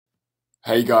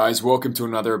Hey guys, welcome to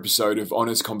another episode of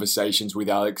Honest Conversations with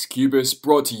Alex Cubis,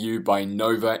 brought to you by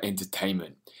Nova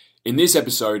Entertainment. In this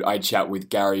episode, I chat with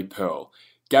Gary Pearl.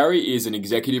 Gary is an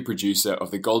executive producer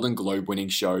of the Golden Globe winning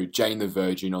show Jane the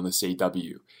Virgin on the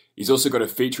CW. He's also got a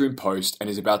feature in post and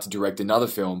is about to direct another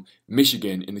film,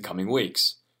 Michigan, in the coming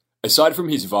weeks. Aside from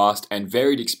his vast and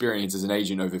varied experience as an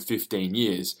agent over 15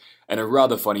 years, and a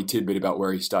rather funny tidbit about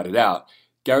where he started out,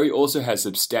 Gary also has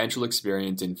substantial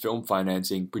experience in film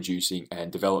financing, producing,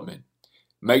 and development.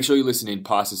 Make sure you listen in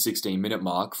past the 16-minute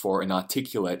mark for an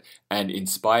articulate and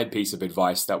inspired piece of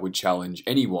advice that would challenge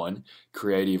anyone,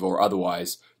 creative or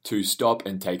otherwise, to stop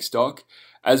and take stock,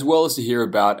 as well as to hear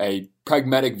about a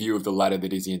pragmatic view of the ladder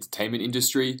that is the entertainment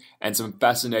industry and some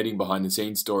fascinating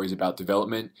behind-the-scenes stories about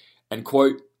development and,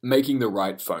 quote, making the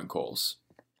right phone calls.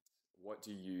 What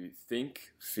do you think,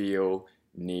 feel,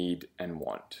 need, and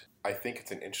want? I think it's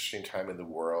an interesting time in the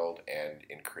world and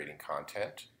in creating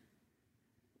content.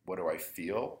 What do I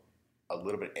feel? A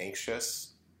little bit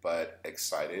anxious, but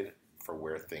excited for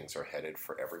where things are headed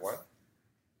for everyone.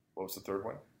 What was the third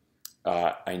one?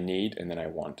 I need and then I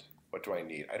want. What do I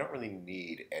need? I don't really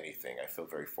need anything. I feel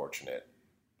very fortunate,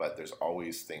 but there's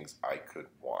always things I could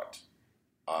want.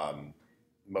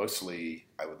 Mostly,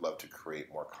 I would love to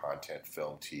create more content,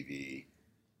 film, TV,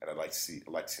 and I'd like to see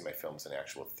my films in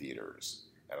actual theaters.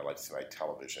 And I'd like to see my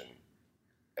television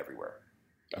everywhere.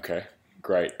 Okay,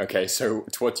 great. Okay, so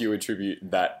to what do you attribute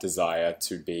that desire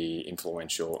to be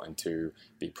influential and to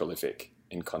be prolific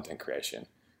in content creation?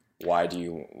 Why do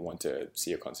you want to see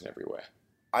your content everywhere?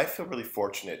 I feel really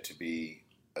fortunate to be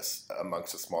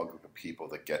amongst a small group of people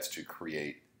that gets to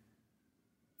create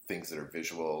things that are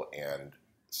visual and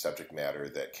subject matter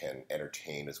that can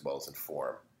entertain as well as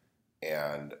inform.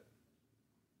 And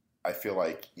I feel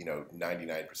like,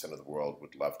 99% of the world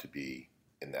would love to be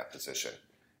in that position.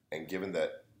 And given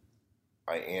that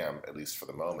I am, at least for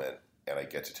the moment, and I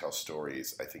get to tell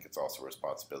stories, I think it's also a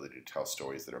responsibility to tell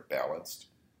stories that are balanced.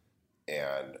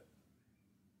 And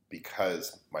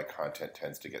because my content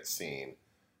tends to get seen,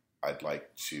 I'd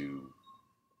like to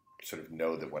sort of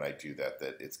know that when I do that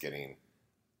it's getting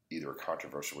either a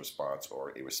controversial response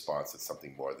or a response that's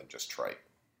something more than just trite.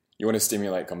 You want to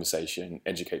stimulate conversation,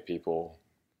 educate people,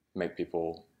 make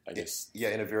people, I guess...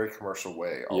 in a very commercial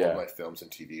way. All of my films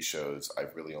and TV shows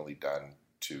I've really only done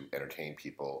to entertain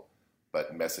people,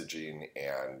 but messaging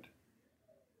and,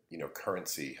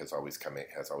 currency has always come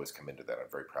into that. I'm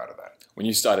very proud of that. When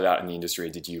you started out in the industry,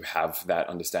 did you have that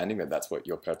understanding that that's what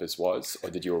your purpose was, or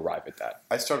did you arrive at that?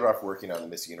 I started off working on the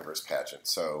Miss Universe pageant,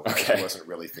 so I wasn't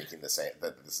really thinking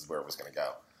that this is where it was going to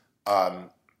go.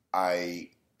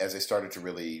 As I started to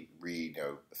really read,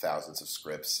 thousands of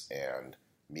scripts and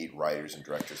meet writers and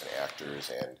directors and actors,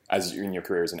 and as in your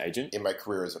career as an agent? In my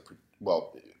career I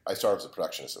started as a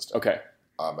production assistant. Okay.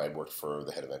 I worked for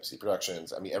the head of MC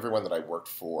Productions. I mean, everyone that I worked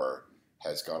for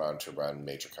has gone on to run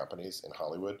major companies in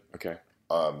Hollywood. Okay.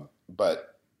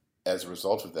 But as a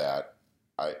result of that,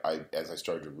 as I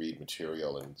started to read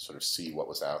material and sort of see what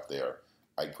was out there,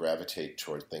 I gravitate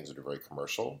toward things that are very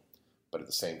commercial, but at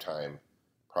the same time,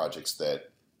 projects that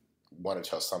want to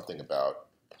tell something about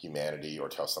humanity or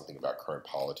tell something about current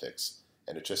politics,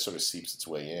 and it just sort of seeps its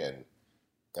way in.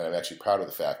 And I'm actually proud of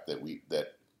the fact that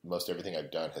most everything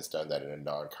I've done has done that in a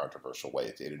non-controversial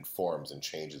way. It informs and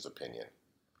changes opinion,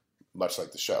 much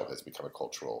like the show has become a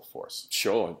cultural force.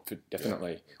 Sure,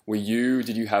 definitely. Yeah.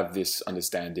 Did you have this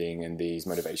understanding and these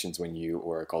motivations when you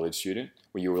were a college student?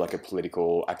 Were you like a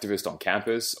political activist on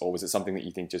campus, or was it something that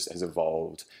you think just has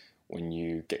evolved when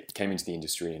you came into the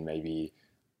industry and maybe,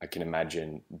 I can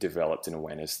imagine, developed an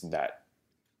awareness that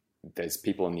there's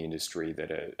people in the industry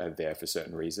that are there for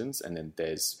certain reasons, and then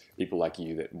there's people like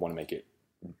you that want to make it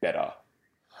better?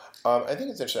 I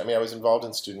think it's interesting. I mean, I was involved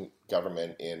in student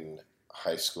government in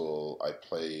high school. I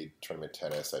played tournament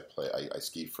tennis. I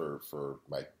skied for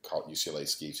my UCLA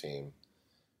ski team.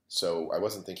 So I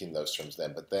wasn't thinking in those terms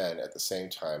then. But then at the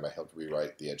same time, I helped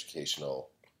rewrite the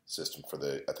educational system for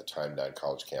at the time, 9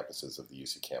 college campuses of the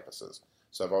UC campuses.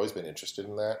 So I've always been interested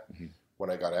in that. Mm-hmm.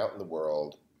 When I got out in the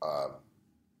world, one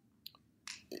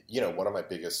of my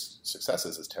biggest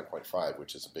successes is 10.5,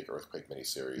 which is a big earthquake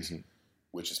miniseries, mm-hmm.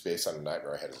 which is based on a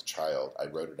nightmare I had as a child. I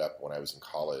wrote it up when I was in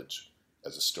college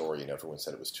as a story, and everyone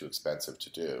said it was too expensive to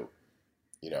do.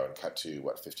 And cut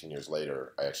to 15 years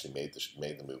later, I actually made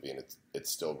the movie, and it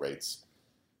still rates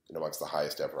amongst the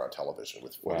highest ever on television,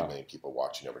 with 40 million people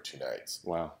watching over 2 nights.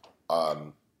 Wow.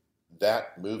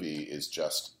 That movie is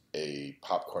just a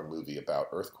popcorn movie about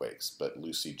earthquakes, but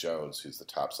Lucy Jones, who's the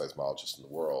top seismologist in the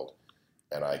world,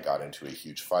 and I got into a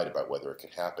huge fight about whether it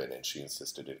could happen, and she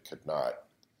insisted it could not.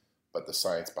 But the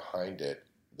science behind it,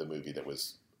 the movie that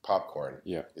was popcorn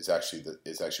Yeah. is actually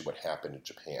what happened in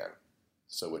Japan.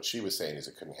 So what she was saying is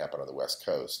it couldn't happen on the West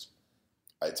Coast.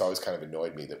 It's always kind of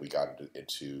annoyed me that we got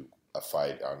into a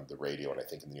fight on the radio and I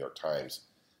think in the New York Times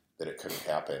that it couldn't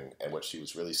happen. And what she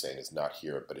was really saying is not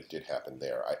here, but it did happen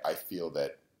there. I feel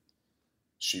that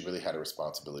she really had a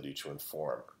responsibility to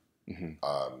inform.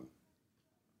 Mm-hmm.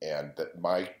 And that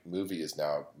my movie is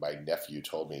now, my nephew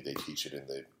told me they teach it in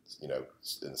the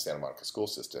Santa Monica school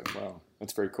system. Wow,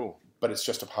 that's very cool. But it's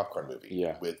just a popcorn movie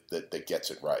that gets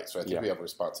it right. So I think we have a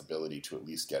responsibility to at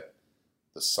least get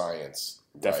the science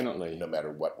definitely right, no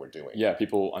matter what we're doing. Yeah,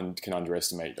 people can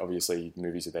underestimate. Obviously,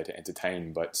 movies are there to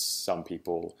entertain, but some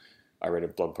people, I read a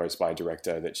blog post by a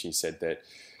director that she said that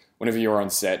whenever you're on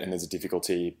set and there's a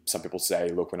difficulty, some people say,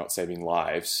 look, we're not saving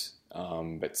lives.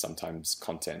 But sometimes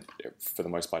content, for the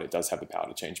most part, it does have the power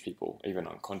to change people, even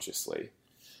unconsciously.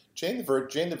 Jane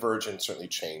the Virgin certainly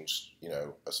changed,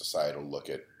 a societal look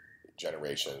at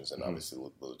generations and obviously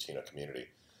the Latino community.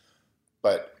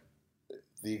 But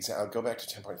I'll go back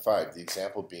to 10.5, the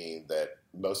example being that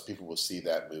most people will see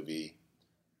that movie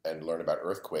and learn about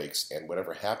earthquakes and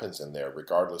whatever happens in there,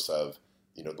 regardless of,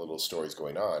 the little stories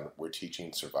going on, we're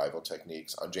teaching survival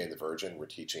techniques. On Jane the Virgin, we're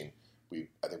teaching...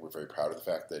 I think we're very proud of the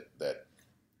fact that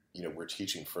we're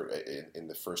teaching in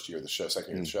the first year of the show, second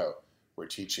year of the show, we're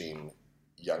teaching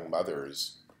young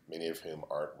mothers, many of whom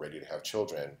aren't ready to have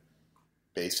children,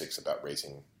 basics about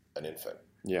raising an infant.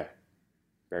 Yeah,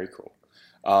 very cool.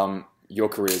 Your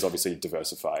career is obviously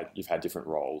diversified. You've had different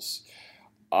roles.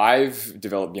 I've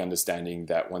developed the understanding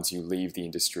that once you leave the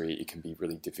industry, it can be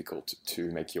really difficult to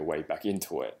make your way back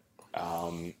into it.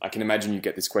 I can imagine you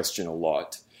get this question a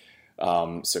lot.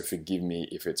 So forgive me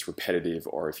if it's repetitive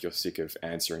or if you're sick of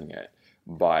answering it.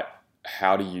 But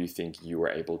how do you think you were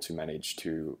able to manage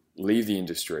to leave the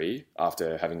industry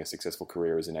after having a successful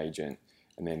career as an agent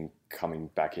and then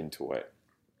coming back into it?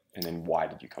 And then why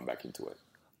did you come back into it?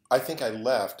 I think I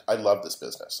left. I love this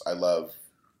business. I love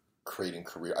creating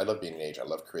career. I love being an agent. I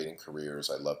love creating careers.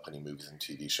 I love putting movies and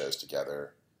TV shows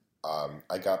together.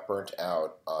 I got burnt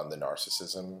out on the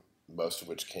narcissism, most of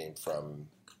which came from...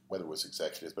 whether it was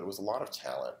executives, but it was a lot of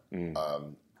talent.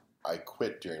 I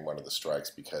quit during one of the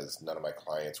strikes because none of my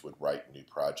clients would write new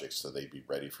projects so they'd be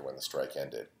ready for when the strike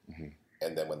ended. Mm-hmm.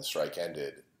 And then when the strike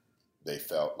ended, they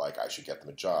felt like I should get them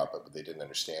a job, but what they didn't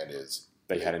understand is...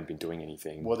 They hadn't been doing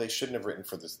anything. Well, they shouldn't have written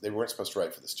for this. They weren't supposed to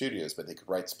write for the studios, but they could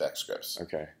write spec scripts.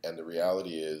 Okay. And the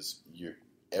reality is,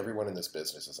 everyone in this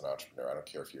business is an entrepreneur. I don't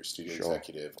care if you're a studio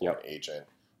executive or an agent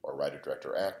or writer,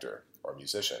 director, actor, or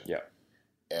musician. Yeah.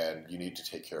 And you need to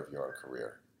take care of your own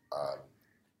career.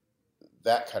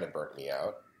 That kind of burnt me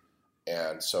out.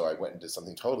 And so I went and did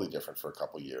something totally different for a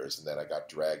couple of years, and then I got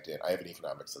dragged in. I have an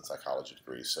economics and psychology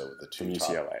degree, so the two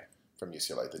From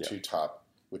UCLA. Two top,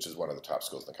 which is one of the top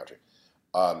schools in the country.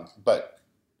 But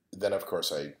then, of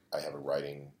course, I have a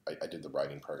writing, I did the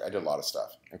writing program. I did a lot of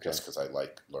stuff just because I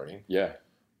like learning. Yeah.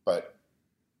 But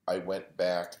I went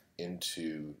back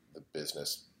into the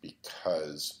business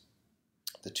because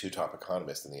the two top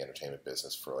economists in the entertainment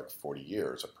business for like 40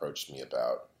 years approached me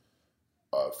about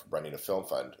running a film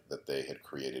fund that they had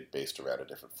created based around a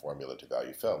different formula to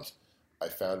value films. I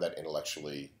found that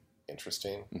intellectually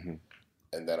interesting. Mm-hmm.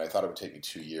 And then I thought it would take me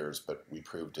 2 years, but we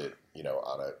proved it,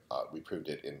 we proved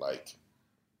it in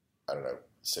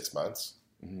 6 months.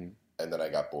 Mm-hmm. And then I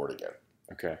got bored again.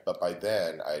 Okay. But by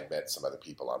then I had met some other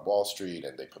people on Wall Street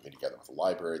and they put me together with a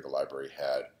library. The library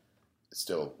had, I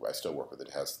still work with it.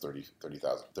 It has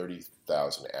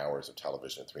 30,000 hours of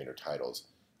television and 300 titles.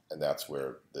 And that's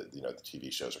where the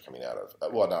TV shows are coming out of.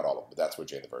 Well, not all of them, but that's where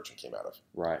Jane the Virgin came out of.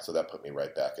 Right. So that put me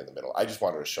right back in the middle. I just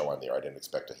wanted a show on the air. I didn't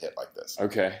expect a hit like this.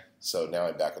 Okay. So now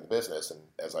I'm back in the business, and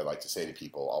as I like to say to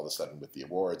people, all of a sudden with the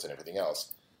awards and everything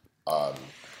else, I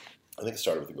think it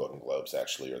started with the Golden Globes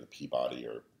actually, or the Peabody,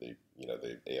 or the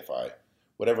AFI,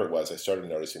 whatever it was. I started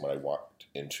noticing when I walked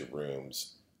into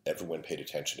rooms, everyone paid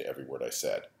attention to every word I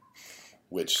said.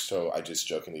 So I just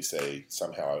jokingly say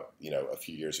somehow, a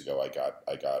few years ago I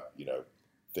got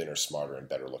thinner, smarter, and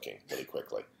better looking really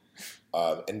quickly.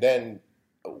 And then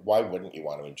why wouldn't you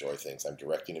want to enjoy things? I'm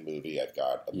directing a movie. I've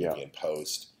got a movie in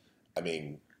post. I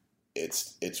mean,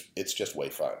 it's just way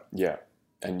fun. Yeah,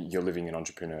 and you're living an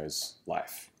entrepreneur's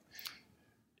life.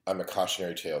 I'm a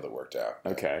cautionary tale that worked out.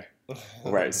 Okay.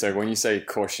 Right. So when you say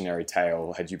cautionary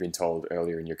tale, had you been told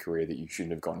earlier in your career that you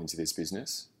shouldn't have gone into this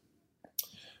business?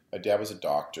 My dad was a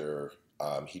doctor.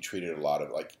 He treated a lot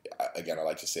of, I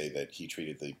like to say that he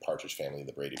treated the Partridge Family and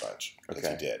the Brady Bunch, because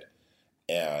he did.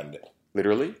 And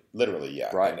literally? Literally,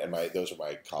 yeah. Right. And those are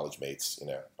my college mates,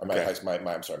 or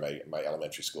my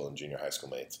elementary school and junior high school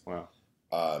mates. Wow.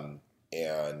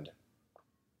 And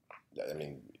I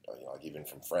mean, like even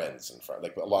from friends and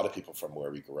like a lot of people from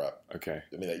where we grew up. Okay.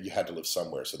 I mean, you had to live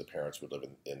somewhere, so the parents would live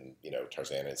in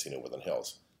Tarzana and Encino Woodland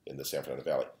Hills in the San Fernando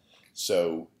Valley.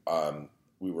 So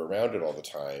we were around it all the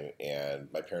time, and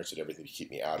my parents did everything to keep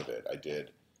me out of it. I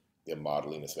did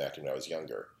modeling and some acting when I was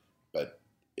younger, but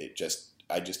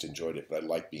I just enjoyed it. But I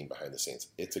like being behind the scenes.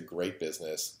 It's a great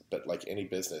business, but like any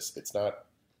business, it's not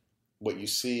what you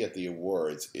see at the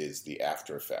awards is the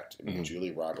after effect. I mean,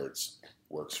 Julie Roberts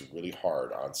works really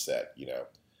hard on set.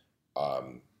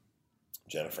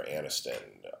 Jennifer Aniston,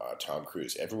 Tom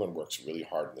Cruise, everyone works really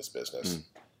hard in this business.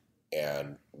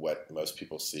 And what most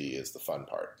people see is the fun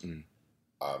part.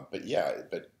 But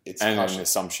it's an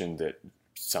assumption that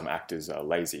some actors are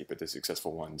lazy, but the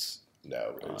successful ones.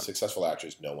 No, successful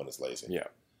actors, no one is lazy. Yeah,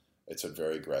 it's a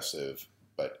very aggressive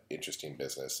but interesting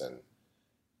business,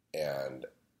 and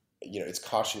it's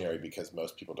cautionary because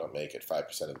most people don't make it.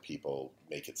 5% of the people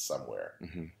make it somewhere.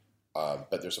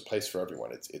 But there's a place for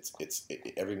everyone. It's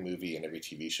every movie and every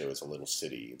TV show is a little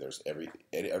city. There's every.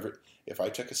 If I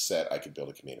took a set, I could build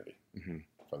a community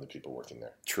from the people working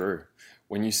there. True.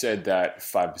 When you said that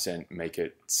 5% make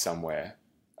it somewhere,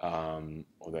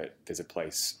 or that there's a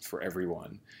place for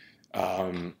everyone,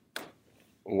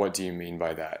 what do you mean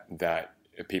by that? That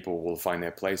people will find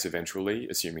their place eventually,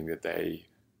 assuming that they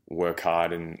work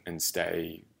hard and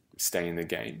stay in the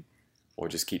game, or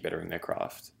just keep bettering their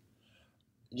craft?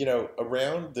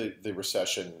 Around the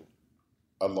recession,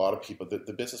 a lot of people,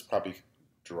 the business probably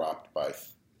dropped by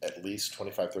at least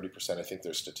 25-30%. I think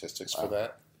there's statistics for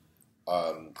that.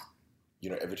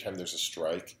 Every time there's a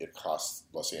strike, it costs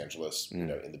Los Angeles,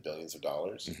 in the billions of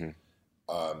dollars.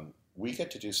 We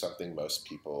get to do something most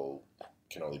people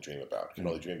can only dream about.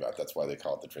 That's why they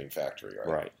call it the Dream Factory,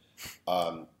 right?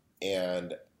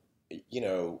 And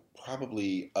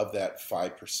probably of that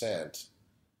 5%,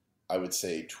 I would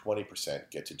say 20%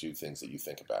 get to do things that you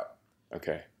think about.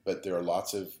 Okay. But there's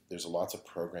lots of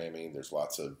programming, there's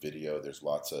lots of video, there's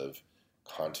lots of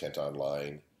content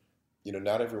online.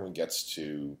 Not everyone gets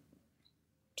to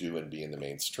do and be in the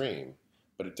mainstream,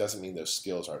 but it doesn't mean those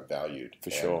skills aren't valued.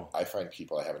 For sure. I find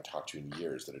people I haven't talked to in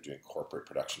years that are doing corporate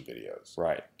production videos.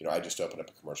 Right. I just opened up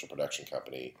a commercial production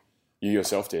company. You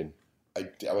yourself did?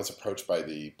 I was approached by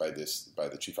the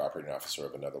chief operating officer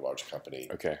of another large company.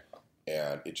 Okay.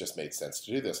 And it just made sense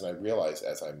to do this. And I realized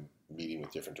as I'm meeting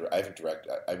with different I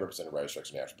represent a writers,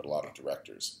 directors, and actors, but a lot of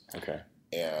directors. Okay.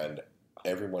 And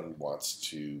everyone wants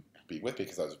to be with me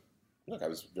because I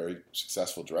was a very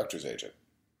successful director's agent.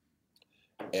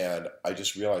 And I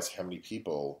just realized how many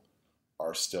people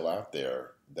are still out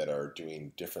there that are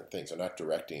doing different things. They're not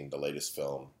directing the latest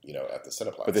film, at the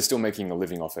Cineplex. But they're still making a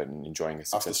living off it and enjoying a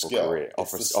successful career.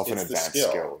 Off an advanced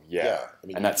skill. Yeah.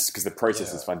 And that's because the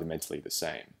process is fundamentally the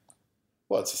same.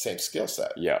 Well, it's the same skill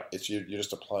set. Yeah. It's you're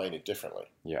just applying it differently.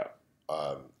 Yeah.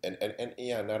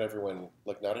 And not everyone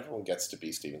gets to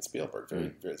be Steven Spielberg.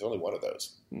 There's only one of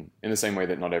those. In the same way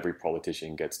that not every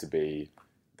politician gets to be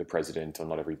the president, or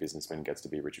not every businessman gets to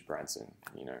be Richard Branson.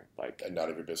 And not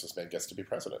every businessman gets to be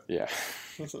president. Yeah.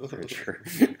 Very true.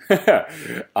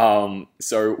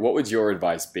 So what would your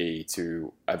advice be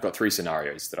I've got 3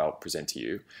 scenarios that I'll present to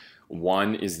you.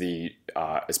 One is the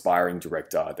aspiring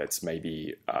director that's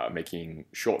maybe making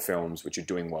short films which are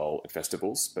doing well at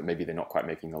festivals, but maybe they're not quite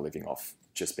making a living off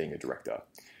just being a director.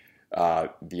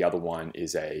 The other one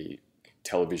is a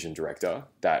television director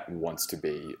that wants to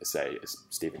be, say,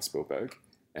 Steven Spielberg.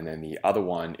 And then the other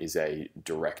one is a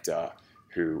director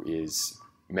who is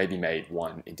maybe made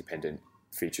one independent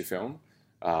feature film,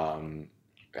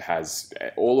 has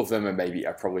all of them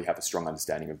probably have a strong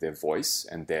understanding of their voice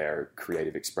and their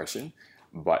creative expression,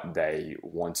 but they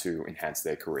want to enhance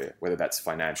their career, whether that's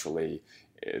financially,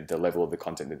 the level of the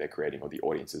content that they're creating, or the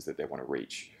audiences that they want to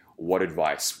reach. What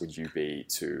advice would you be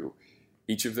to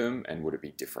each of them, and would it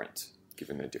be different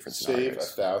given the different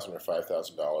scenarios? Save $1,000 or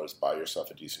 $5,000, buy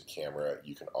yourself a decent camera.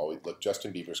 You can always look.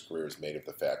 Justin Bieber's career is made of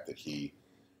the fact that he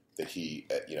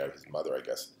his mother, I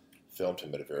guess, filmed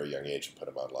him at a very young age and put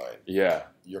him online. Yeah.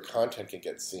 Your content can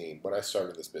get seen. When I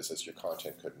started this business, your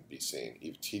content couldn't be seen.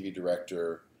 Either TV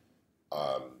director,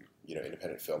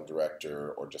 independent film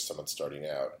director, or just someone starting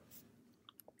out,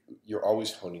 you're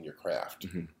always honing your craft.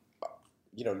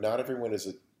 Not everyone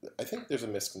is I think there's a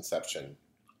misconception.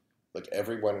 Like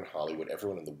everyone in Hollywood,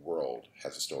 everyone in the world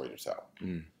has a story to tell.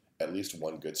 At least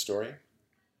one good story.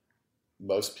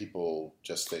 Most people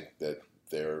just think that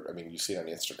you see it on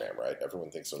Instagram, right?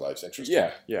 Everyone thinks their life's interesting.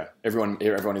 Yeah.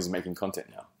 Everyone is making content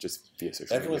now, just via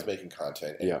social media. Everyone's making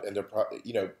content, and they're probably,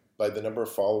 by the number of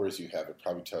followers you have, it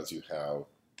probably tells you how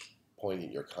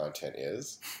poignant your content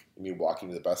is. Walking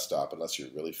to the bus stop, unless you're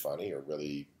really funny or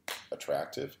really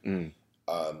attractive,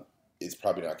 is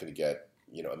probably not going to get,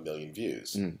 1 million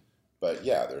views. But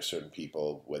yeah, there are certain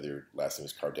people, whether your last name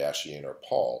is Kardashian or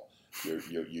Paul,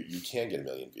 you can get 1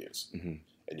 million views,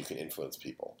 and you can influence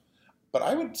people. But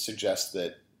I would suggest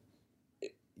that,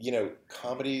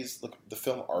 comedies, look, the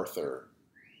film Arthur,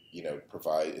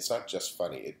 it's not just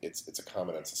funny. It's a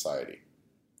comment on society.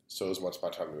 So is Once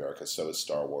Upon a Time in America. So is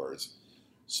Star Wars.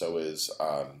 So is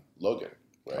Logan.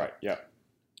 Right. Yeah.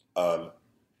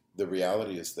 The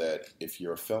reality is that if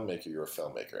you're a filmmaker, you're a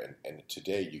filmmaker. And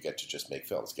today you get to just make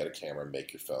films. Get a camera,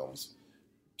 make your films.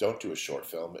 Don't do a short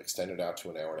film. Extend it out to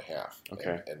an hour and a half.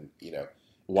 Okay. And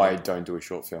why don't do a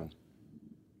short film?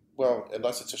 Well,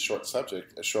 unless it's a short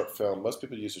subject, a short film, most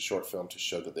people use a short film to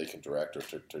show that they can direct or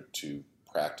to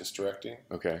practice directing.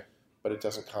 Okay. But it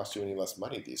doesn't cost you any less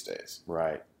money these days.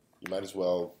 Right. You might as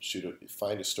well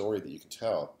find a story that you can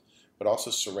tell, but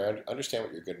also understand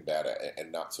what you're good and bad at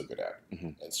and not so good at,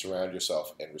 and surround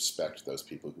yourself and respect those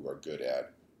people who are good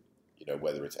at,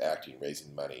 whether it's acting,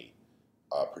 raising money,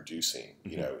 producing.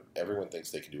 Everyone thinks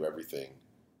they can do everything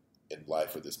in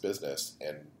life with this business,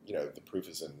 and the proof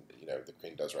is in the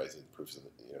cream does rise, and the proof is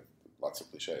in lots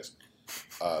of cliches.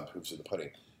 Proofs in the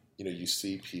pudding. You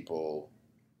see people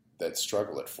that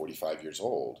struggle at 45 years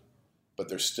old. But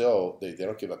they're still, they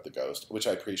don't give up the ghost, which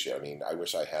I appreciate. I mean, I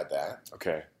wish I had that.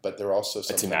 Okay. But they're also a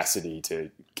tenacity to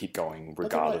keep going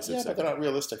regardless of but they're not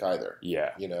realistic either.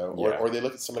 Yeah. Or they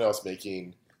look at someone else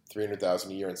making $300,000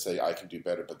 a year and say, I can do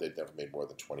better, but they've never made more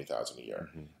than $20,000 a year.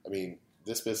 I mean,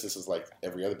 this business is like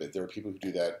every other bit. There are people who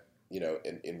do that,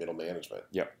 in middle management.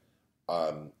 Yep.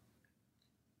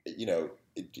 You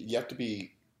have to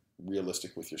be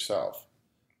realistic with yourself.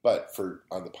 But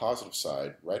on the positive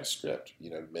side, write a script,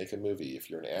 make a movie. If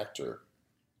you're an actor,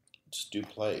 just do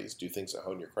plays, do things that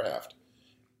hone your craft,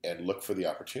 and look for the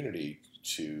opportunity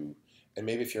to, and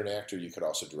maybe if you're an actor, you could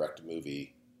also direct a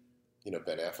movie,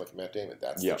 Ben Affleck and Matt Damon,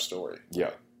 that's their story. Yeah,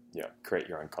 yeah, create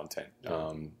your own content.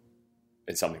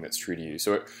 It's something that's true to you.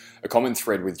 So a common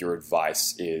thread with your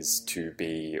advice is to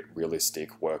be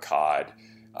realistic, work hard.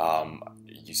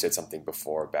 You said something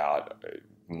before about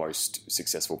most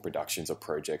successful productions or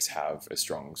projects have a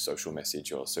strong social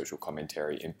message or social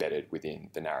commentary embedded within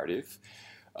the narrative.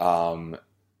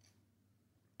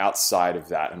 Outside of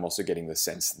that, I'm also getting the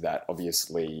sense that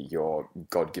obviously your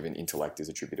God-given intellect is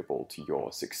attributable to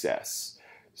your success.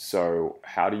 So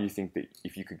how do you think that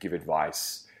if you could give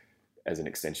advice as an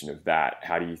extension of that,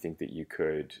 how do you think that you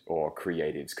could, or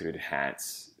creatives could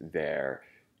enhance their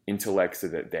intellect so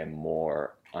that they're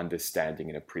more understanding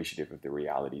and appreciative of the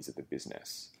realities of the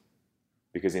business?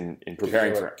 Because in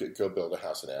preparing for go build a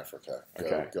house in Africa,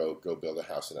 go build a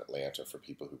house in Atlanta for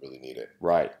people who really need it.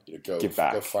 Right. Give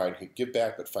back. Give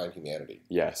back, but find humanity.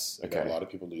 Yes. Okay. A lot of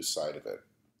people lose sight of it.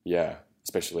 Yeah,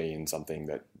 especially in something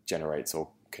that generates or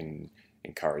can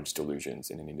encourage delusions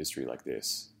in an industry like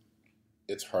this.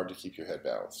 It's hard to keep your head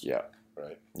balanced. Yeah.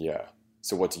 Right. Yeah.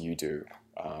 So what do you do?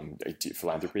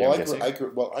 Philanthropy, well, I'm guessing? I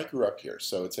grew up here,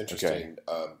 so it's interesting.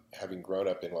 Okay. Having grown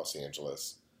up in Los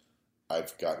Angeles,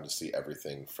 I've gotten to see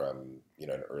everything from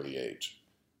an early age.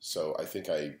 So I think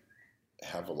I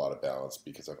have a lot of balance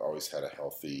because I've always had a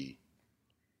healthy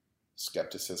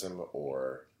skepticism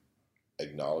or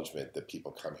acknowledgement that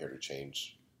people come here to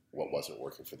change what wasn't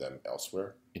working for them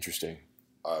elsewhere. Interesting.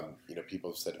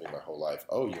 People have said to me my whole life,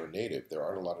 "Oh, you're a native. There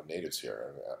aren't a lot of natives here."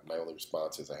 And my only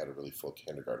response is, I had a really full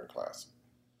kindergarten class.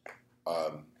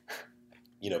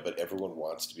 But everyone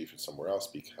wants to be from somewhere else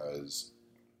because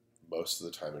most of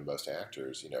the time, and most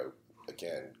actors,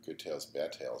 again, good tales,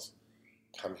 bad tales,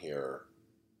 come here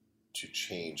to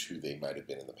change who they might have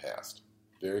been in the past.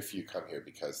 Very few come here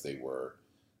because they were,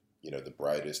 the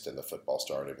brightest and the football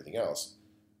star and everything else.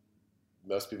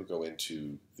 Most people go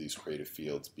into these creative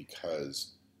fields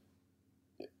because,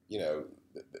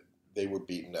 they were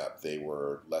beaten up. They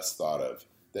were less thought of.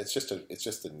 It's just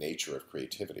the nature of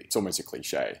creativity. It's almost a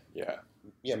cliche. Yeah.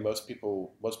 Yeah. Most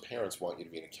parents want you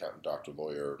to be an accountant, doctor,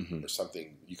 lawyer, or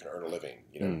something. You can earn a living.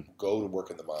 Go to work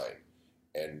in the mine,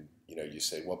 and you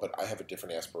say, well, but I have a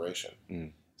different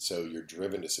aspiration. So you're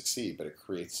driven to succeed, but it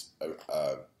creates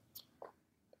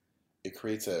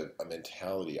a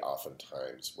mentality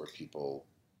oftentimes where people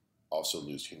also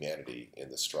lose humanity in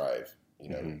the strive.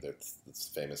 That's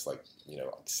famous, like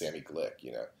Sammy Glick,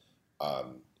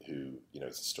 who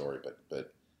is a story,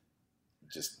 but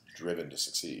just driven to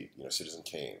succeed. Citizen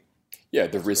Kane. Yeah,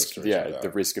 the risk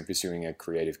of pursuing a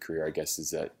creative career, I guess,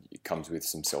 is that it comes with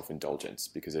some self-indulgence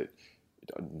because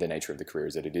the nature of the career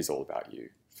is that it is all about you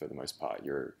for the most part.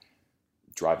 You're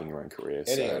driving your own career.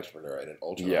 Any entrepreneur and an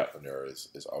ultra entrepreneur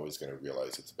is always going to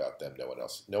realize it's about them. No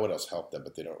one else helped them,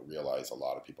 but they don't realize a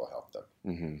lot of people helped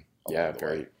them. Yeah,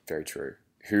 very, very true.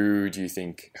 Who do you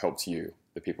think helped you?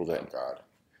 The people Oh that, God.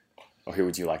 or who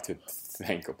would you like to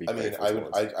thank or be I mean, grateful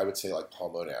towards? I would say like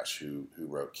Paul Monash, who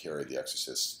wrote Carrie, The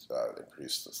Exorcist, and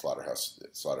produced the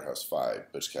Slaughterhouse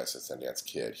Five, Butch Cassidy and Sundance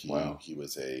Kid. Wow. He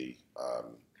was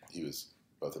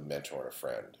both a mentor and a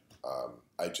friend.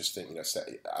 I just think,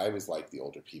 I always like the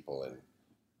older people, and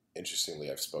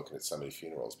interestingly, I've spoken at so many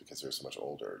funerals because they're so much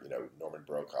older. Norman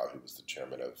Brokaw, who was the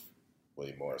chairman of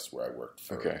William Morris, where I worked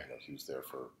for. Okay. He was there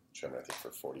for chairman, I think,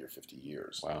 for 40 or 50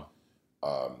 years. Wow.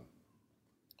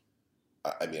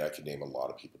 I mean, I could name a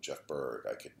lot of people. Jeff Berg.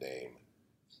 I could name.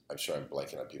 I'm sure I'm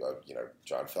blanking on people.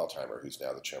 John Feldheimer, who's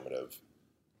now the chairman of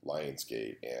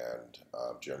Lionsgate, and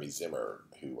Jeremy Zimmer,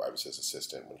 who I was his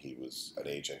assistant when he was an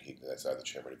agent. That's now the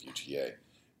chairman of UTA.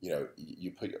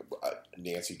 You put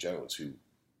Nancy Jones, who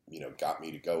got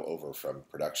me to go over from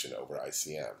production over to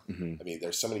ICM. Mm-hmm. I mean,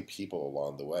 there's so many people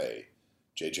along the way.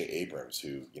 J.J. Abrams,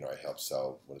 who I helped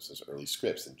sell one of his early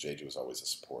scripts, and J.J. was always a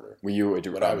supporter. Were you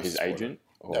his a agent?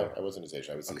 Or? No, I wasn't his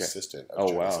agent. I was the assistant. I Oh,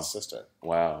 was wow. Jeremy's assistant.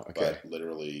 Wow. Okay. But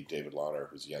literally, David Launer,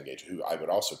 who's a young agent, who I would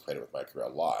also credit with my career a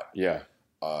lot. Yeah.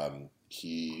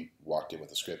 He walked in with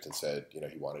the script and said,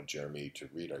 he wanted Jeremy to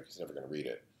read it. He's never going to read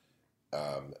it.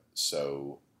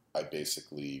 So I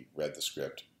basically read the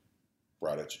script,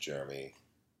 brought it to Jeremy.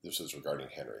 This was regarding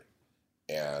Henry.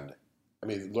 And, I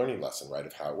mean, learning lesson, right,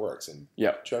 of how it works. And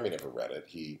Jeremy never read it.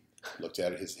 He looked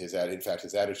at it. His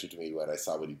attitude to me when I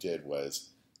saw what he did was,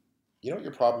 what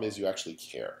your problem is? You actually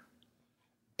care.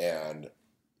 And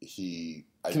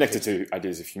connected to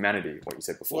ideas of humanity, what you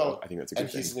said before. Well, I think that's a good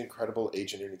thing. And he's an incredible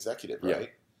agent and executive, right? Yeah.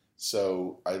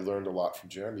 So I learned a lot from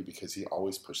Jeremy because he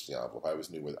always pushed the envelope. I always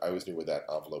knew where that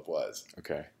envelope was.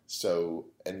 Okay. So,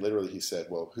 and literally he said,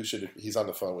 well, he's on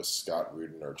the phone with Scott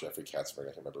Rudin or Jeffrey Katzenberg,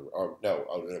 I can't remember.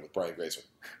 With Brian Grazer.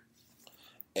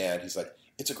 And he's like,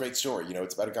 it's a great story.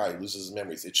 It's about a guy who loses his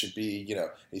memories. It should be, and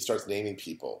he starts naming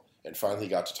people. And finally he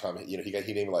got to Tom, he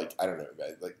named like, I don't know,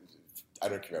 like, I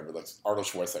don't remember, like Arnold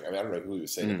Schwarzenegger. I mean, I don't know who he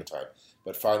was saying at the time.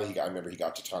 But finally I remember he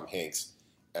got to Tom Hanks,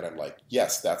 and I'm like,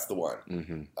 yes, that's the one.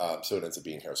 Mm-hmm. So it ends up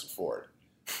being Harrison Ford.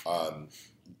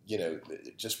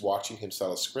 Just watching him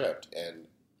sell a script, and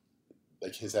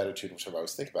like his attitude, which I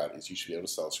always think about, is you should be able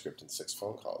to sell a script in 6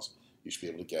 phone calls. You should be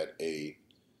able to get a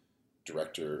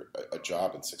director a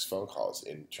job in 6 phone calls.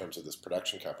 In terms of this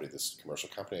production company, this commercial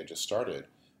company I just started,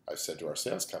 I've said to our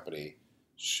sales company,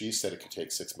 she said it could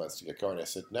take 6 months to get going. I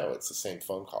said, no, it's the same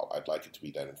phone call. I'd like it to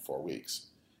be done in 4 weeks.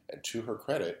 And to her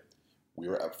credit, we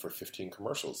were up for 15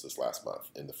 commercials this last month,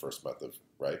 in the first month of,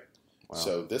 right? Wow.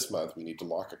 So this month we need to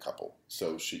lock a couple.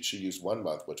 So she used 1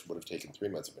 month, which would have taken 3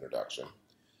 months of introduction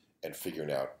and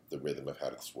figuring out the rhythm of how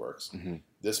this works. Mm-hmm.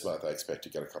 This month I expect to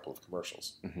get a couple of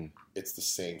commercials. Mm-hmm. It's the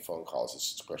same phone calls. It's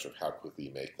just a question of how quickly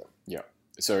you make them. Yeah.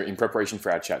 So in preparation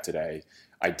for our chat today,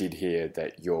 I did hear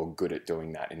that you're good at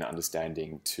doing that, in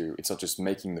understanding it's not just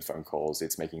making the phone calls,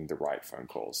 it's making the right phone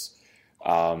calls.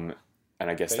 And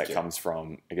I guess that comes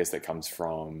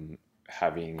from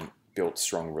having built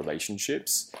strong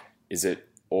relationships. Is it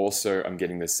also, I'm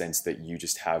getting the sense that you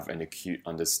just have an acute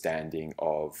understanding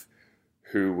of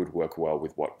who would work well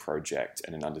with what project,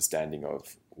 and an understanding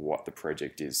of what the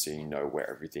project is, so you know where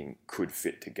everything could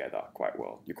fit together quite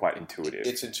well. You're quite intuitive.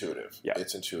 It's intuitive. Yeah.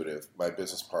 It's intuitive. My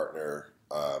business partner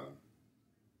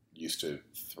used to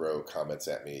throw comments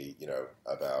at me,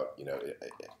 about,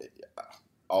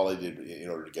 all I did in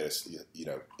order to get us,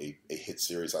 a hit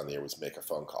series on the air was make a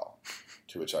phone call.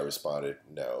 To which I responded,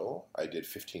 no, I did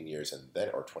 15 years and then,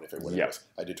 or 25, whatever it was.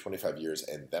 I did 25 years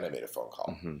and then I made a phone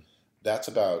call. Mm-hmm. That's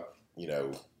about,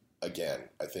 again,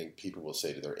 I think people will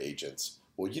say to their agents,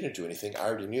 well, you didn't do anything. I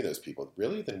already knew those people.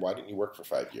 Really? Then why didn't you work for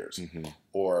 5 years? Mm-hmm.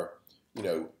 Or,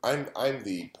 I'm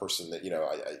the person that,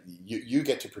 you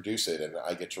get to produce it and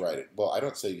I get to write it. Well, I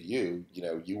don't say to you,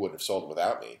 you wouldn't have sold it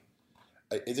without me.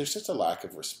 There's just a lack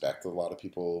of respect that a lot of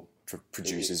people... For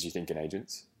producers, you think, and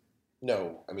agents?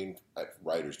 No, I mean,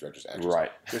 writers, directors, actors.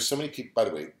 Right. There's so many people... By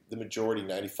the way, the majority,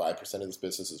 95% of this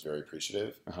business is very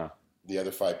appreciative. Uh-huh. The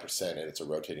other 5%, and it's a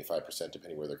rotating 5%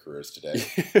 depending where their career is today,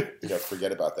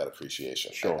 forget about that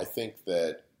appreciation. Sure. I think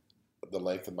that the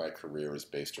length of my career is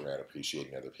based around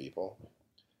appreciating other people.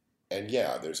 And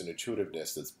yeah, there's an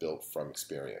intuitiveness that's built from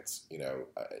experience.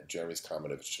 Jeremy's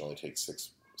comment of it should only take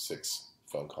six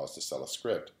phone calls to sell a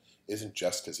script isn't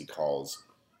just because he calls,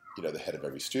 the head of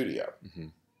every studio. Mm-hmm.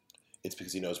 It's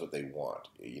because he knows what they want.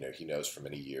 He knows for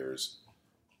many years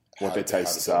what their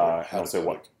tastes are, and also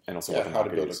what the how to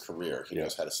build is. A career. He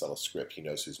knows how to sell a script. He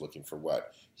knows who's looking for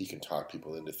what. He can talk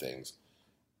people into things.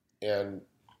 And,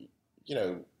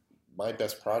 my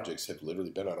best projects have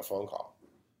literally been on a phone call.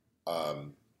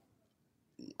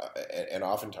 and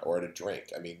often or at a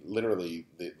drink. I mean, literally,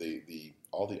 the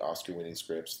all the Oscar-winning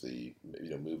scripts, the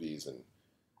movies and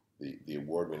the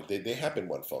award-winning, they have been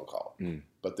one phone call,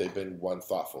 but they've been one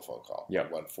thoughtful phone call,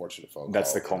 one fortunate phone call.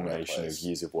 That's the culmination of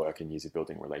years of work and years of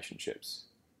building relationships.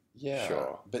 Yeah,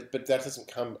 sure. But that doesn't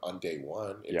come on day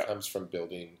one. It comes from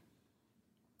building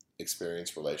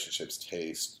experience, relationships,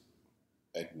 taste,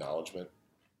 acknowledgement.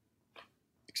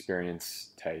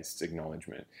 Experience, taste,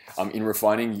 acknowledgement. In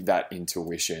refining that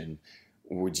intuition,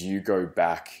 would you go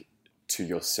back to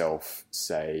yourself,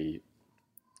 say,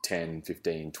 10,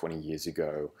 15, 20 years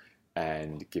ago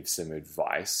and give some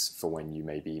advice for when you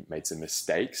maybe made some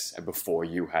mistakes and before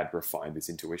you had refined this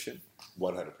intuition?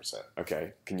 100%.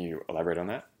 Okay. Can you elaborate on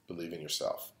that? Believe in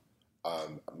yourself.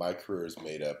 My career is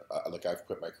made up... look, I've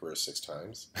quit my career 6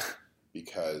 times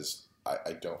because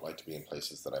I don't like to be in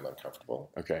places that I'm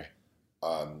uncomfortable. Okay.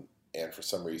 And for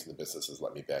some reason, the business has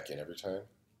let me back in every time.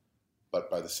 But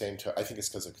by the same time, I think it's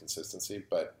because of consistency.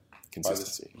 But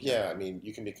consistency. I mean,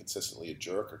 you can be consistently a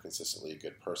jerk or consistently a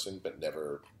good person, but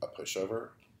never a pushover.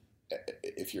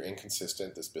 If you're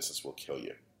inconsistent, this business will kill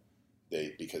you.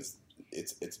 Because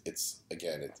it's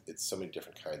so many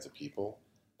different kinds of people.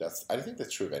 I think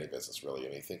that's true of any business, really. I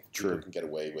mean, I think people can get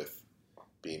away with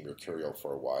being mercurial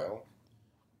for a while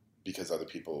because other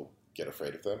people get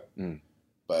afraid of them.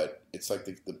 But it's like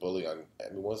the bully on... I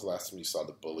mean, when was the last time you saw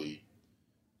the bully,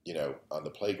 on the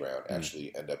playground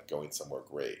actually end up going somewhere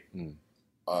great?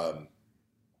 But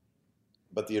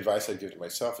the advice I give to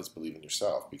myself is believe in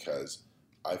yourself, because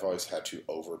I've always had to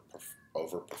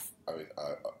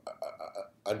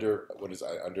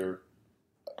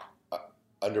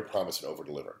under promise and over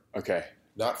deliver. Okay.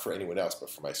 Not for anyone else, but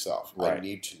for myself. Right. I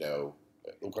need to know.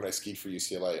 When I skied for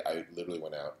UCLA, I literally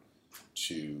went out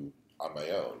on my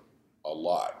own a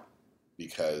lot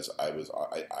because I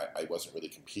wasn't really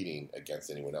competing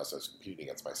against anyone else. I was competing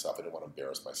against myself. I didn't want to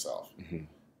embarrass myself. And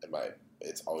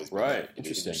it's always been right.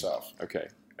 Interesting. Yourself. Okay.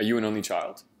 Are you an only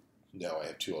child? No, I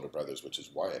have 2 older brothers, which is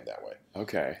why I'm that way.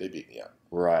 Okay. They beat me up.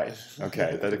 Right.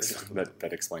 Okay.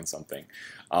 That explains something.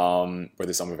 What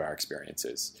are some of our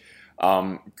experiences?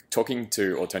 Turning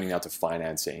now to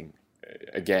financing.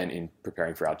 Again, in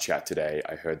preparing for our chat today,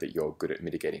 I heard that you're good at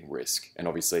mitigating risk. And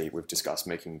obviously, we've discussed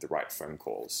making the right phone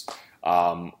calls.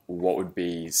 What would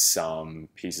be some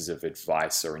pieces of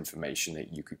advice or information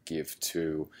that you could give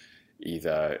to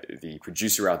either the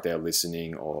producer out there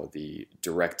listening or the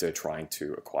director trying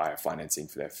to acquire financing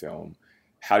for their film?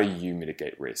 How do you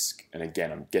mitigate risk? And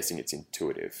again, I'm guessing it's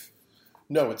intuitive.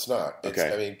 No, it's not.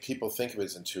 Okay. I mean, people think of it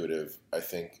as intuitive, I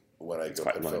think, when I go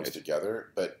put films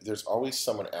together, but there's always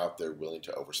someone out there willing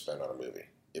to overspend on a movie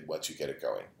once you get it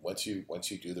going. Once you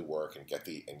do the work and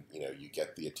you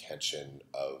get the attention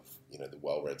of the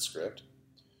well-read script.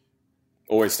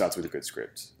 Always starts with a good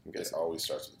script. It always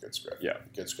starts with a good script. Yeah.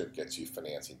 A good script gets you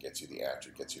financing, gets you the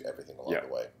actor, gets you everything along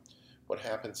the way. What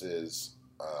happens is,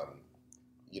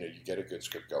 you get a good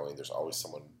script going. There's always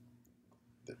someone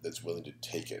that's willing to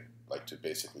take it, like to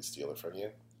basically steal it from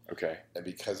you. Okay. And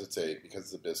because it's a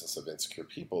business of insecure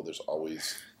people, there's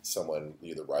always someone,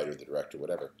 the writer, the director,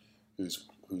 whatever, who's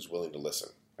willing to listen.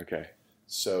 Okay.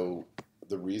 So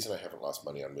the reason I haven't lost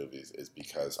money on movies is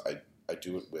because I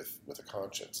do it with a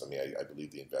conscience. I mean, I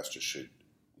believe the investor should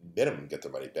minimum get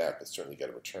their money back, but certainly get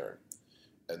a return.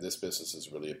 And this business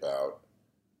is really about,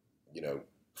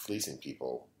 fleecing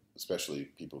people, especially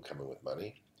people who come in with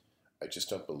money. I just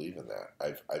don't believe in that.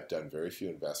 I've done very few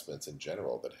investments in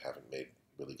general that haven't made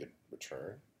really good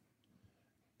return,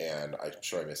 and I'm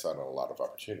sure I miss out on a lot of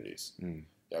opportunities.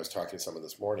 I was talking to someone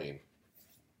this morning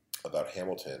about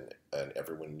Hamilton, and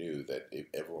everyone knew that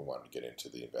everyone wanted to get into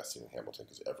the investing in Hamilton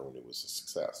because everyone knew it was a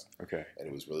success. Okay. And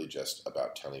it was really just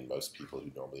about telling most people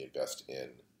who normally invest in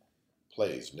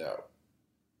plays no.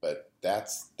 But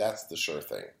that's the sure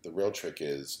thing. The real trick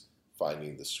is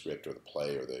finding the script or the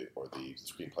play or the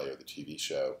screenplay or the TV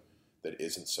show that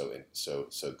isn't so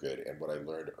good. And what I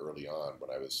learned early on when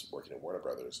I was working at Warner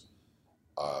Brothers,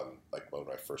 like one of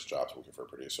my first jobs working for a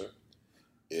producer,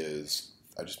 is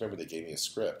I just remember they gave me a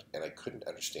script and I couldn't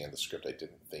understand the script. I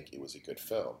didn't think it was a good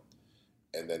film.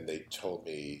 And then they told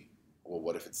me, well,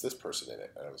 what if it's this person in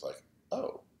it? And I was like,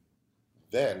 oh.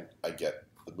 Then I get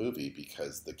the movie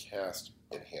because the cast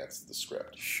enhanced the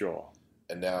script. Sure.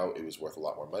 And now it was worth a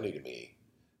lot more money to me.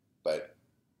 But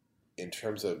in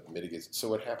terms of mitigation, so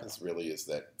what happens really is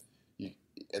that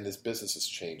and this business is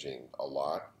changing a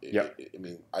lot. I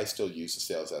mean, I still use the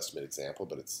sales estimate example,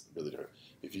 but it's really different.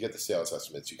 If you get the sales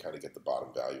estimates, you kind of get the bottom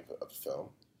value of the film.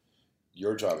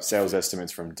 Your job is sales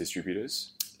estimates from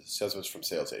distributors? Sales estimates from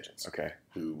sales agents. Okay.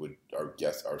 Who are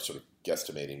sort of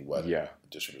guesstimating what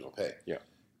distributors will pay. Yeah.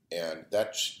 and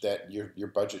that your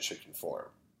budget should conform.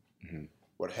 Mm-hmm.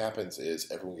 What happens is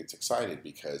everyone gets excited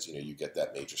because you get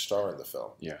that major star in the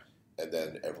film, Yeah. and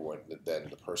then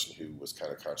the person who was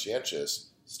kind of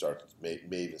conscientious may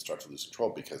even start to lose control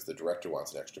because the director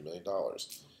wants an extra $1 million.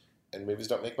 And movies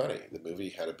don't make money. The movie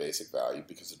had a basic value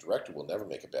because the director will never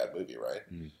make a bad movie, right?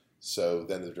 Mm-hmm. So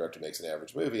then the director makes an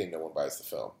average movie and no one buys the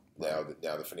film. Now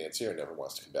the financier never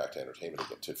wants to come back to entertainment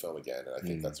to film again, and I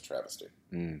think that's a travesty.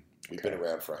 We've been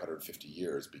around for 150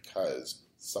 years because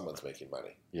someone's making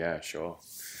money. Yeah, sure.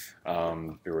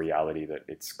 The reality that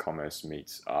it's commerce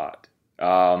meets art.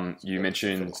 You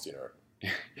mentioned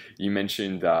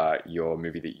your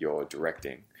movie that you're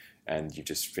directing, and you've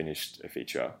just finished a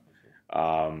feature.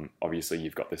 Obviously,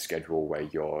 you've got the schedule where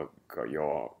you've got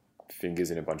your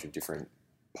fingers in a bunch of different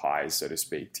pies, so to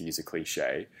speak, to use a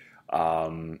cliche.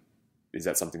 Is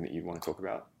that something that you want to talk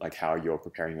about? Like how you're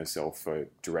preparing yourself for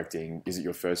directing? Is it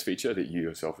your first feature that you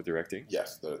yourself are directing?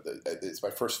 Yes. It's my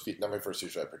first not my first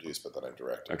feature I produced, but that I'm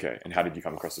directing. Okay. And how did you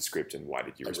come across the script and why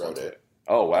did you respond to it?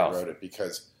 Oh, wow. I wrote it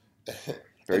because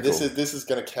Very cool. This is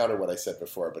going to counter what I said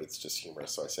before, but it's just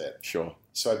humorous, so I say it. Sure.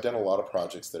 So I've done a lot of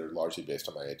projects that are largely based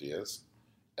on my ideas,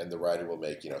 and the writer will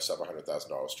make several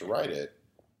 $100,000 to write it,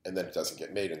 and then it doesn't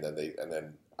get made, and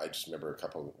then I just remember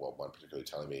one particularly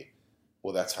telling me,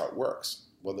 well, that's how it works.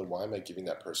 Well, then why am I giving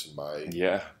that person my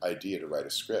idea to write a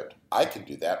script? I can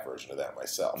do that version of that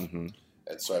myself. Mm-hmm.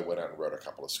 And so I went out and wrote a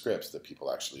couple of scripts that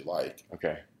people actually like.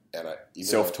 Okay. And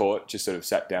self-taught, just sort of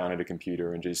sat down at a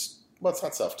computer and just... Well, it's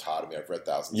not self-taught. I mean, I've read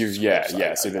thousands of scripts.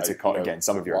 So that's again,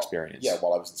 some of your experience. Yeah,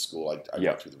 while I was in school, I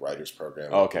went through the writer's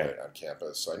program on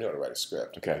campus, so I knew how to write a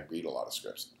script. Okay. I read a lot of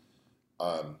scripts.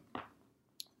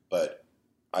 But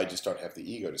I just don't have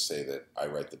the ego to say that I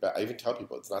write the best. I even tell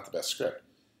people it's not the best script.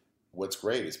 What's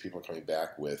great is people are coming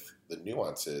back with the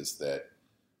nuances that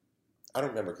I don't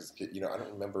remember because I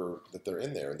don't remember that they're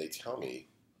in there, and they tell me,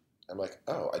 I'm like,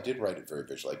 oh, I did write it very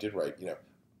visual. I did write,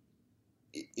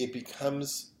 it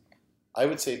becomes, I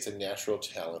would say it's a natural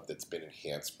talent that's been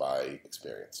enhanced by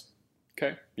experience.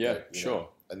 Okay, yeah, right? Sure.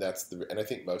 And and I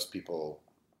think most people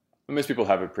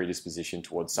have a predisposition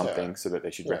towards something, so that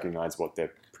they should recognize what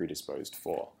they're predisposed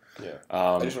for. Yeah,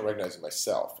 I just don't recognize it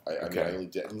myself. I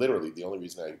mean, literally, the only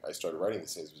reason I started writing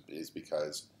these things is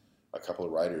because a couple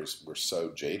of writers were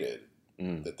so jaded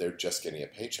that they're just getting a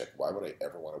paycheck. Why would I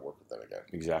ever want to work with them again?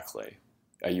 Exactly.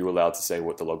 Are you allowed to say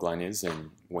what the logline is and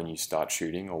when you start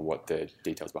shooting, or what the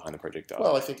details behind the project are?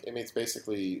 Well, it's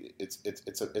basically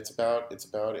it's about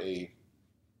a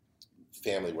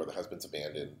family where the husband's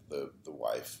abandoned the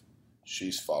wife.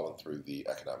 She's fallen through the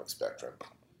economic spectrum.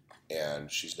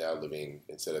 And she's now living,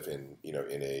 instead of in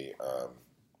a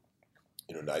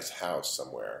nice house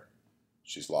somewhere,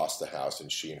 she's lost the house,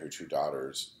 and she and her two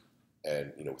daughters,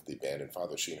 and with the abandoned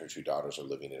father, she and her two daughters are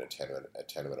living in a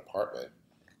tenement apartment,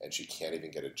 and she can't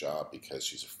even get a job because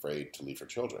she's afraid to leave her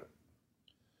children.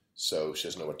 So she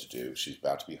doesn't know what to do. She's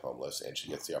about to be homeless, and she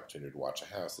gets the opportunity to watch a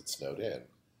house that's snowed in,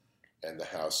 and the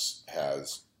house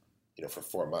has, for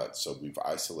 4 months. So we've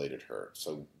isolated her.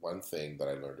 So one thing that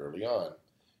I learned early on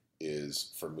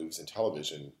is for movies and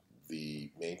television, the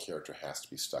main character has to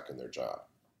be stuck in their job.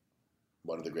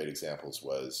 One of the great examples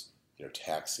was,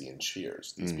 Taxi and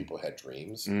Cheers. These people had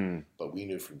dreams, but we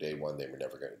knew from day one they were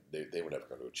never going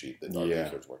to achieve it. The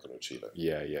characters weren't going to achieve it.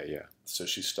 Yeah. So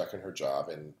she's stuck in her job,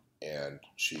 and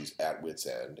she's at wit's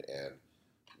end. And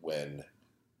when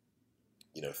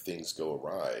things go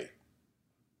awry,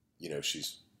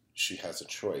 she has a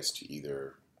choice to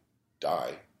either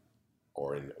die,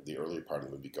 or in the earlier part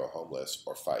of the movie, go homeless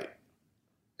or fight.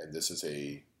 And this is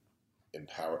a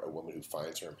woman who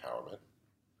finds her empowerment,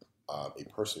 a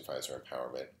person who finds her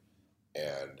empowerment,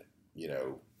 and,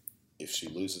 if she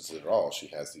loses it all, she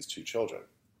has these two children.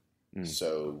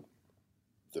 So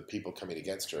the people coming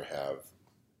against her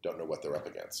don't know what they're up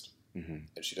against. Mm-hmm.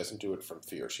 And she doesn't do it from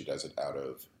fear. She does it out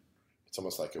of, it's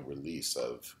almost like a release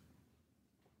of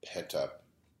pent-up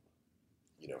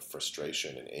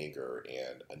frustration and anger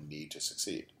and a need to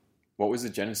succeed. What was the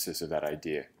genesis of that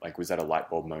idea? Like, was that a light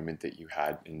bulb moment that you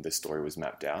had and the story was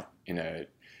mapped out in a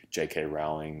J.K.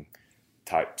 Rowling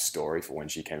type story for when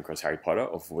she came across Harry Potter,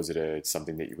 or was it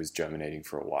something that was germinating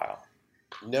for a while?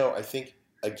 No, I think,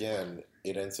 again,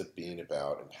 it ends up being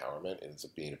about empowerment. It ends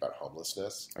up being about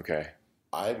homelessness. Okay.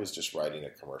 I was just writing a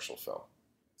commercial film.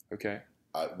 Okay.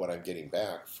 What I'm getting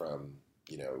back from,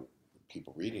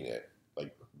 people reading it,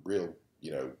 like real,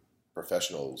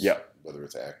 professionals, whether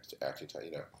it's acting,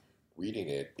 reading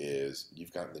it is,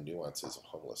 you've gotten the nuances of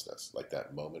homelessness, like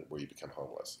that moment where you become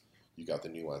homeless. You got the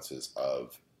nuances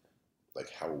of,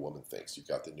 like, how a woman thinks. You've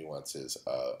got the nuances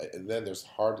of, and then there's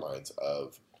hard lines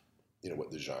of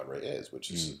what the genre is,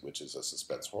 which is a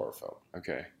suspense horror film.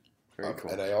 Okay, very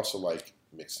cool. And I also like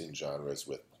mixing genres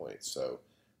with points. So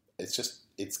it's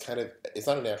not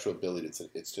a natural ability.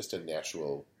 It's just a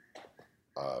natural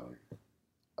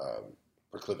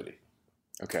proclivity.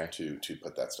 Okay. To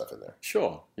put that stuff in there.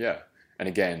 Sure. Yeah. And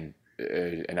again,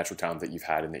 a natural talent that you've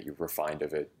had and that you've refined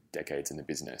over decades in the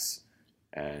business.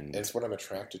 And it's what I'm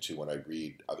attracted to when I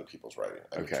read other people's writing.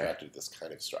 I'm attracted to this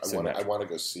kind of stuff. So I want to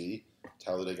go see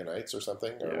Talladega Nights or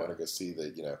something, or I want to go see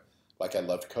like I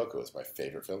loved Coco. It's my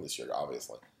favorite film this year,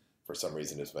 obviously. For some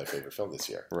reason, it's my favorite film this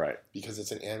year. Right. Because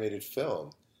it's an animated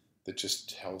film that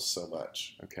just tells so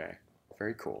much. Okay.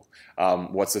 Very cool.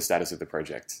 What's the status of the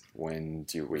project? When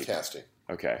do you casting?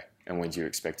 Okay. And when do you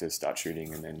expect to start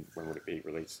shooting, and then when would it be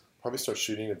released? Probably start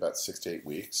shooting in about 6 to 8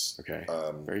 weeks. Okay.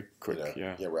 Very quick,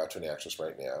 yeah. Yeah, we're out to an actress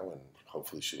right now, and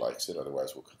hopefully she likes it.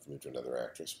 Otherwise, we'll move to another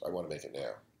actress. I want to make it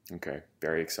now. Okay.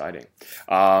 Very exciting.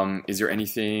 Is there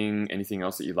anything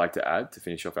else that you'd like to add to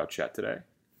finish off our chat today?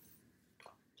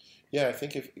 Yeah, I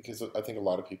think because I think a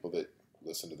lot of people that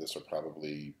listen to this are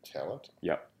probably talent.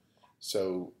 Yep.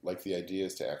 So, like, the idea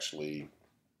is to actually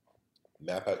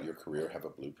map out your career, have a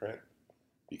blueprint,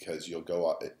 because you'll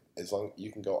go as long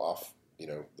you can go off,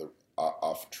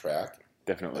 off track.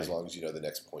 Definitely. As long as you know the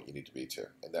next point you need to be to,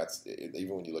 and that's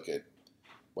even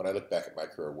when I look back at my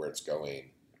career where it's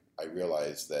going, I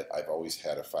realize that I've always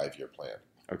had a 5-year plan.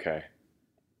 Okay.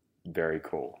 Very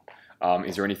cool.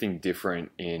 Is there anything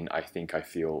different in I think, I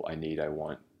feel, I need, I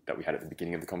want that we had at the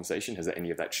beginning of the conversation? Has any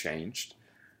of that changed?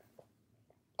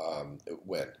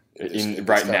 When? In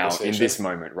this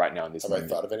moment, right now in this moment.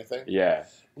 Have I thought of anything? Yeah.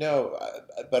 No,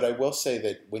 but I will say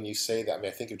that when you say that, I mean,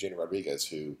 I think of Gina Rodriguez,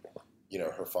 who,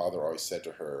 her father always said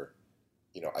to her,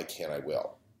 I can, I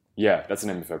will. Yeah, that's the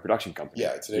name of her production company.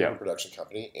 Yeah, it's the name of her production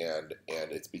company, and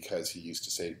it's because he used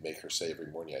to make her say every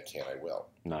morning, I can, I will.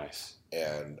 Nice.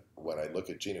 And when I look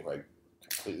at Gina, who I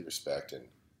completely respect, and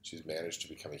she's managed to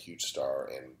become a huge star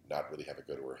and not really have it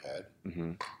go to her head,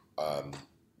 mm-hmm.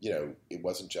 It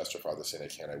wasn't just her father saying, I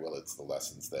can, I will. It's the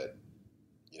lessons that,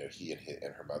 he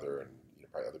and her mother and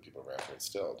probably other people around her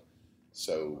instilled.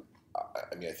 So,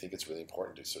 I mean, I think it's really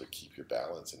important to sort of keep your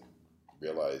balance and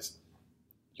realize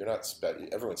you're not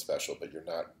everyone's special, but you're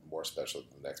not more special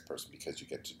than the next person because you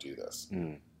get to do this.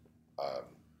 Mm.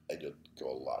 And you'll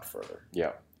go a lot further.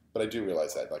 Yeah. But I do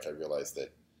realize that. Like, I realize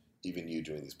that even you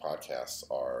doing these podcasts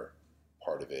are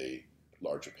part of a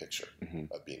larger picture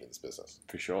of being in this business.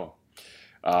 For sure.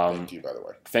 Thank you, by the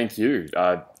way. Thank you.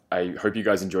 I hope you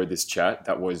guys enjoyed this chat.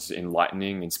 That was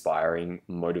enlightening, inspiring,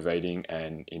 motivating,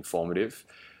 and informative.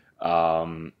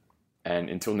 And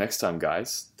until next time,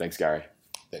 guys, thanks, Gary.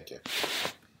 Thank you.